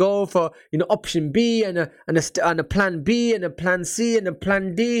didn't go for option B and a plan B and a plan C and a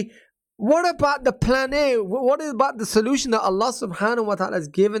plan D. What about the plan A? What about the solution that Allah subhanahu wa ta'ala has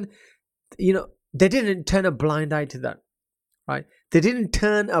given? They didn't turn a blind eye to that, right? They didn't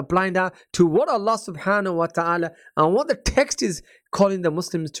turn a blind eye to what Allah subhanahu wa ta'ala and what the text is calling the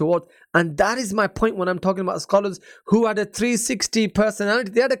Muslims towards. And that is my point when I'm talking about scholars who had a 360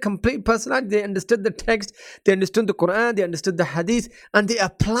 personality. They had a complete personality. They understood the text, they understood the Quran, they understood the Hadith, and they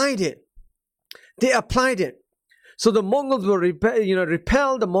applied it. So the Mongols were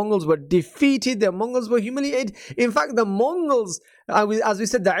repelled, the Mongols were defeated, the Mongols were humiliated. In fact, the Mongols, as we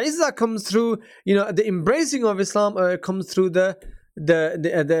said, the Izzah comes through, the embracing of Islam comes through the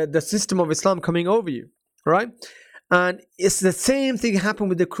system of Islam coming over you, right? And it's the same thing happened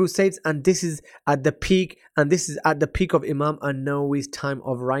with the Crusades, and this is at the peak, and this is at the peak of Imam An-Nawawi's time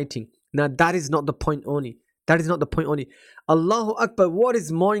of writing. Now, that is not the point only. Allahu Akbar, what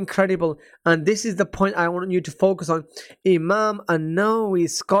is more incredible, and this is the point I want you to focus on, Imam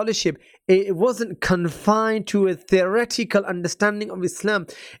An-Nawawi's scholarship, it wasn't confined to a theoretical understanding of Islam.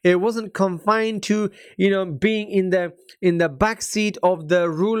 It wasn't confined to, being in the backseat of the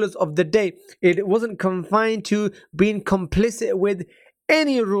rulers of the day. It wasn't confined to being complicit with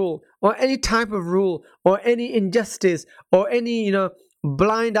any rule or any type of rule or any injustice or any,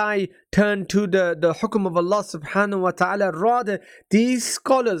 blind eye turned to the hukum of Allah subhanahu wa ta'ala. Rather, these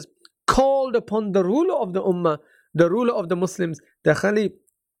scholars called upon the ruler of the ummah, the ruler of the Muslims, the Khalif,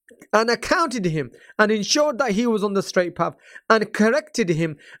 and accounted him and ensured that he was on the straight path and corrected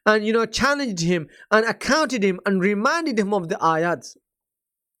him and challenged him and accounted him and reminded him of the ayats,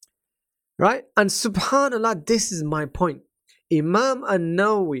 right? And subhanallah, this is my point. Imam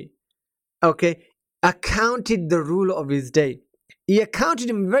An-Nawawi, accounted the ruler of his day. He accounted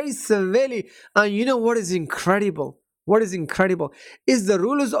him very severely. And what is incredible? Is the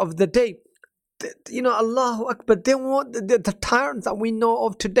rulers of the day, Allahu Akbar, they weren't the tyrants that we know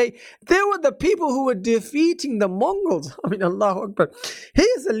of today. They were the people who were defeating the Mongols. Allahu Akbar.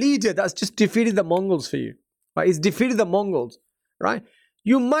 Here's a leader that's just defeated the Mongols for you, right? He's defeated the Mongols, right?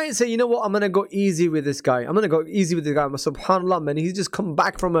 You might say, I'm going to go easy with this guy. Subhanallah, man, he's just come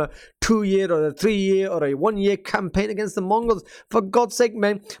back from a 2-year or a 3-year or a 1-year campaign against the Mongols. For God's sake,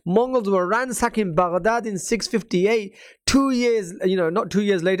 man, Mongols were ransacking Baghdad in 658. 2 years, not 2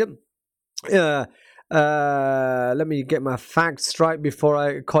 years later. Let me get my facts right before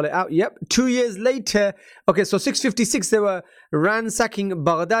I call it out. Yep, 2 years later. Okay, so 656, they were ransacking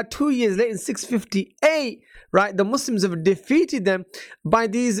Baghdad. 2 years later, in 658, right, the Muslims have defeated them by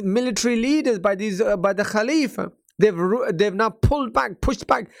these military leaders, by the Khalifa. They've now pushed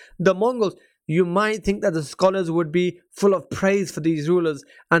back the Mongols. You might think that the scholars would be full of praise for these rulers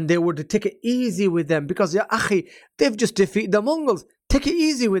and they would take it easy with them because, ya akhi, they've just defeated the Mongols. Take it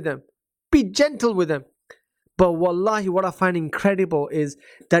easy with them. Be gentle with them. But wallahi, what I find incredible is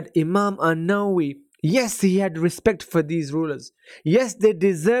that Imam An-Nawawi, Yes, he had respect for these rulers. Yes, they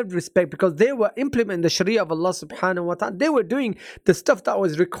deserved respect because they were implementing the Sharia of Allah subhanahu wa ta'ala. They were doing the stuff that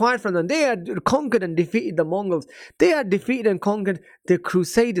was required from them. They had conquered and defeated the Mongols. They had defeated and conquered the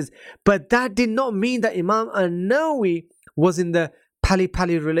Crusaders. But that did not mean that Imam an-Nawawi was in the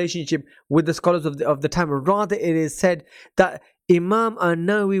pally-pally relationship with the scholars of the time. Rather, it is said that Imam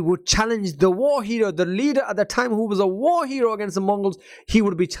an-Nawawi would challenge the war hero, the leader at the time who was a war hero against the Mongols. He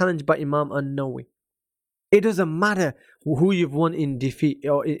would be challenged by Imam an-Nawawi. It doesn't matter who you've won in defeat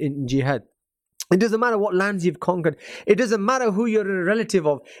or in jihad. It doesn't matter what lands you've conquered. It doesn't matter who you're a relative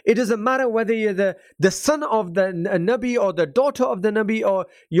of. It doesn't matter whether you're the son of the Nabi or the daughter of the Nabi or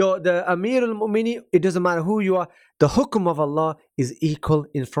you're the Amir al-Mu'minin. It doesn't matter who you are. The hukum of Allah is equal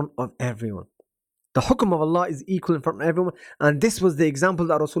in front of everyone. The hukum of Allah is equal in front of everyone. And this was the example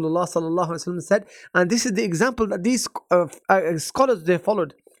that Rasulullah sallallahu alaihi wasallam said. And this is the example that these scholars, they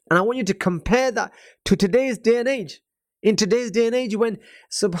followed. And I want you to compare that to today's day and age. In today's day and age, when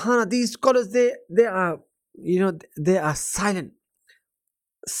subhanAllah, these scholars, they are, they are silent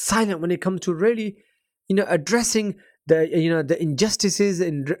when it comes to really, addressing the injustices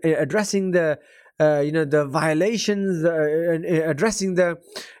and addressing the violations, and addressing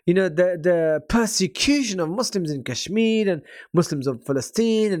the persecution of Muslims in Kashmir and Muslims of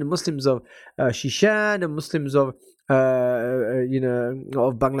Palestine and Muslims of Shishan and Muslims of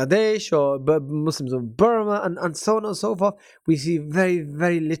of Bangladesh or Muslims of Burma and so on and so forth. We see very,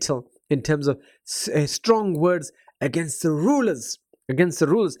 very little in terms of strong words against the rulers.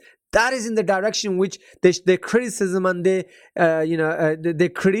 That is in the direction which their criticism and their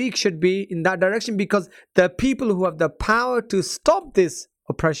critique should be in that direction, because the people who have the power to stop this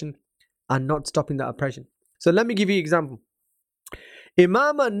oppression are not stopping that oppression. So let me give you an example.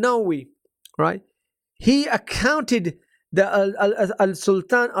 Imam an-Nawawi, right? He accounted the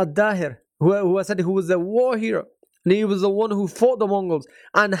Al-Sultan al-Dahir, who was a war hero, and he was the one who fought the Mongols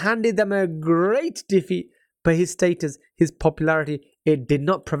and handed them a great defeat. But his status, his popularity, it did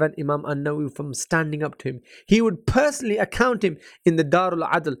not prevent Imam an-Nawawi from standing up to him. He would personally account him in the Darul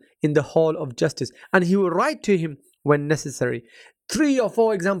Adl, in the Hall of Justice, and he would write to him when necessary. 3 or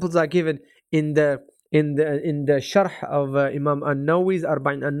 4 examples are given in the Sharh of Imam an-Nawawi's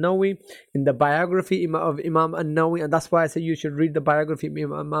Arba'in an-Nawawi, in the biography of Imam an-Nawawi, and that's why I say you should read the biography of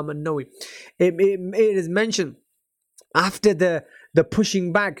Imam an-Nawawi. It is mentioned after the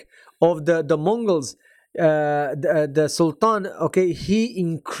pushing back of the Mongols, the Sultan, he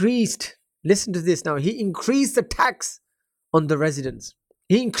increased, listen to this now, he increased the tax on the residents.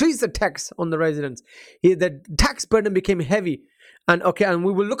 The tax burden became heavy. And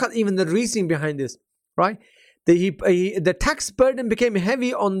we will look at even the reasoning behind this, right? The tax burden became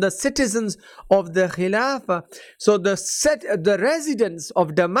heavy on the citizens of the Khilafah. So the residents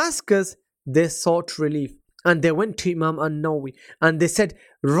of Damascus, they sought relief. And they went to Imam an-Nawawi and they said,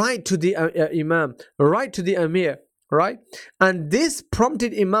 write to the Imam, write to the Amir, right? And this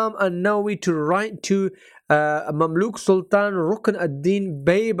prompted Imam an-Nawawi to write to Mamluk Sultan Rukn ad-Din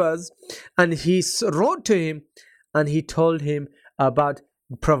Baybars, and he wrote to him and he told him about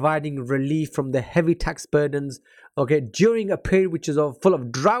providing relief from the heavy tax burdens, during a period which is full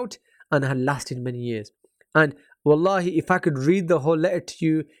of drought and had lasted many years. And wallahi, if I could read the whole letter to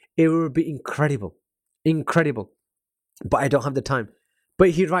you, it would be incredible, but I don't have the time.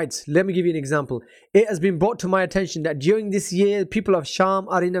 But he writes, let me give you an example. It has been brought to my attention that during this year, people of Sham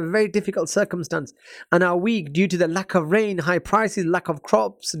are in a very difficult circumstance and are weak due to the lack of rain, high prices, lack of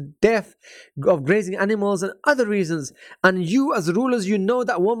crops, death of grazing animals and other reasons. And you as rulers, you know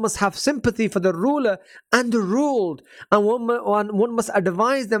that one must have sympathy for the ruler and the ruled, and one must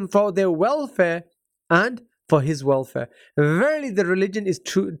advise them for their welfare and for his welfare. Verily the religion is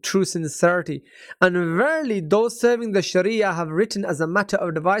true sincerity, and verily those serving the Sharia have written as a matter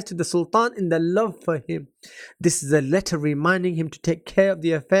of advice to the Sultan in their love for him. This is a letter reminding him to take care of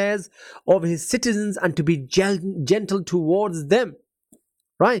the affairs of his citizens and to be gentle towards them.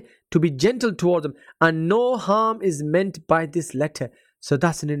 Right? To be gentle towards them, and no harm is meant by this letter. So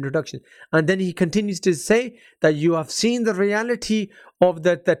that's an introduction. And then he continues to say that you have seen the reality of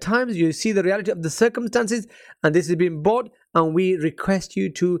the times, you see the reality of the circumstances, and this has been brought, and we request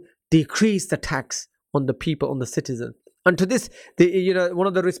you to decrease the tax on the people, on the citizen. And to this, one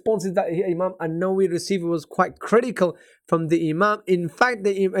of the responses that Imam an-Nawawi received was quite critical from the Imam. In fact,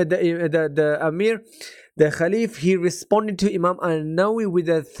 the Amir, the Khalif, he responded to Imam an-Nawawi with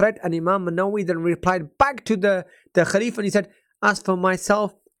a threat, and Imam an-Nawawi then replied back to the Khalif, and he said, as for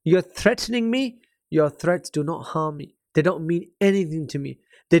myself, you're threatening me. Your threats do not harm me. They don't mean anything to me.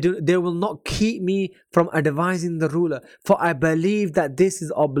 They will not keep me from advising the ruler. For I believe that this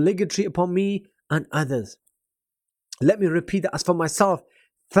is obligatory upon me, and others. Let me repeat that. As for myself,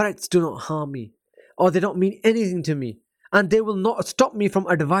 threats do not harm me, or they don't mean anything to me, and they will not stop me from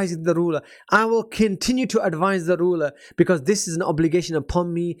advising the ruler. I will continue to advise the ruler because this is an obligation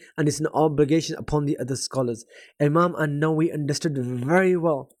upon me and it's an obligation upon the other scholars. Imam An-Nawawi understood very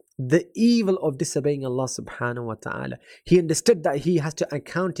well the evil of disobeying Allah subhanahu wa ta'ala. He understood that he has to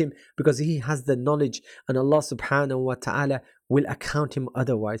account him because he has the knowledge, and Allah subhanahu wa ta'ala will account him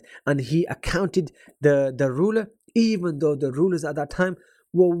otherwise. And he accounted the ruler, even though the rulers at that time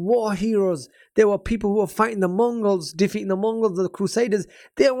were war heroes. They were people who were fighting the Mongols, defeating the Mongols, the Crusaders.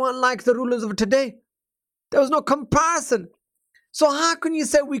 They weren't like the rulers of today. There was no comparison. So how can you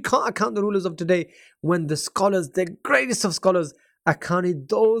say we can't account the rulers of today when the scholars, the greatest of scholars, accounted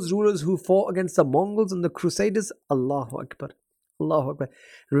those rulers who fought against the Mongols and the Crusaders? Allahu Akbar. Allahu Akbar.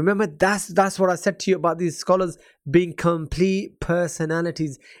 Remember, that's what I said to you about these scholars being complete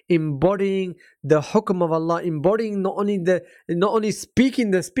personalities, embodying the hukm of Allah, embodying not only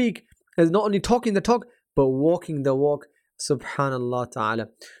speaking the speak, not only talking the talk, but walking the walk. Subhanallah ta'ala.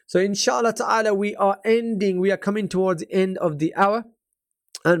 So inshallah ta'ala, we are coming towards the end of the hour.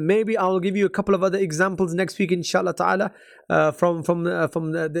 And maybe I will give you a couple of other examples next week, inshallah ta'ala, from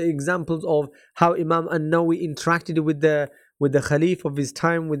the examples of how Imam An-Nawawi interacted with the Khalif of his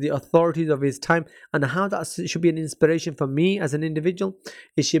time, with the authorities of his time, and how that should be an inspiration for me as an individual.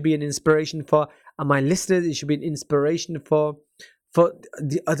 It should be an inspiration for my listeners. It should be an inspiration for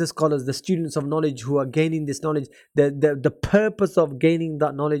the other scholars, the students of knowledge who are gaining this knowledge. The purpose of gaining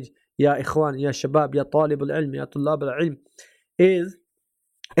that knowledge, ya ikhwan, ya shabab, ya talib al-ilm, ya tullab al-ilm, is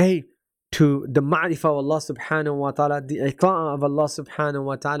to the ma'rifah of Allah subhanahu wa ta'ala, the iqa'a of Allah subhanahu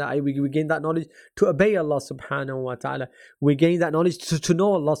wa ta'ala. We gain that knowledge to obey Allah subhanahu wa ta'ala. We gain that knowledge to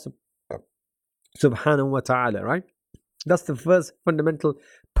know Allah subhanahu wa ta'ala, right? That's the first fundamental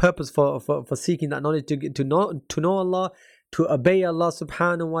purpose for seeking that knowledge, to know Allah, to obey Allah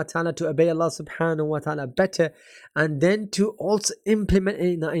subhanahu wa ta'ala, to obey Allah subhanahu wa ta'ala better, and then to also implement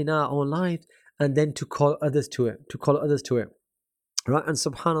it in our own life, and then to call others to it, right? And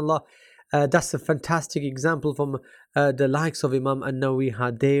subhanallah, that's a fantastic example from the likes of Imam An-Nawawi,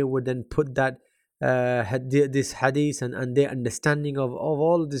 how they would then put that this hadith and their understanding of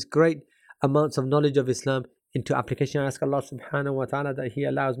all this great amounts of knowledge of Islam into application. I ask Allah subhanahu wa ta'ala that He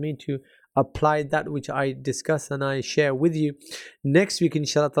allows me to apply that which I discuss and I share with you. Next week,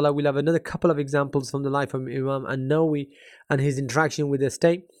 inshallah ta'ala, we'll have another couple of examples from the life of Imam An-Nawawi and his interaction with the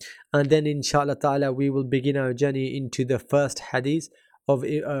state. And then inshallah ta'ala, we will begin our journey into the first hadith of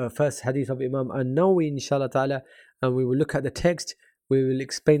Imam An-Nawawi, inshallah ta'ala, and we will look at the text, we will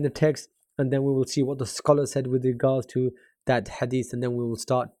explain the text, and then we will see what the scholars said with regards to that hadith, and then we will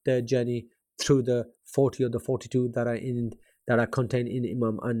start the journey through the 40 or the 42 that are contained in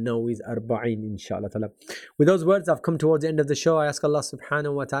Imam An-Nawawi's Arba'in, inshallah ta'ala. With those words, I've come towards the end of the show. I ask Allah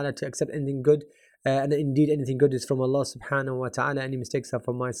subhanahu wa ta'ala to accept anything good, and indeed anything good is from Allah subhanahu wa ta'ala. Any mistakes are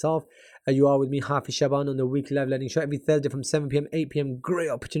from myself. You are with me, Hafiz Shaban, on the weekly live learning show every Thursday from 7 p.m, 8 p.m. Great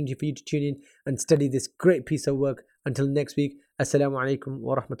opportunity for you to tune in and study this great piece of work. Until next week, Assalamu alaikum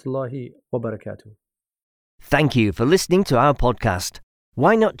wa rahmatullahi wa barakatuh. Thank you for listening to our podcast.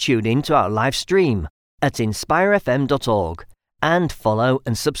 Why not tune in to our live stream at inspirefm.org and follow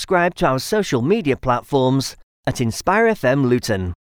and subscribe to our social media platforms at InspireFM Luton.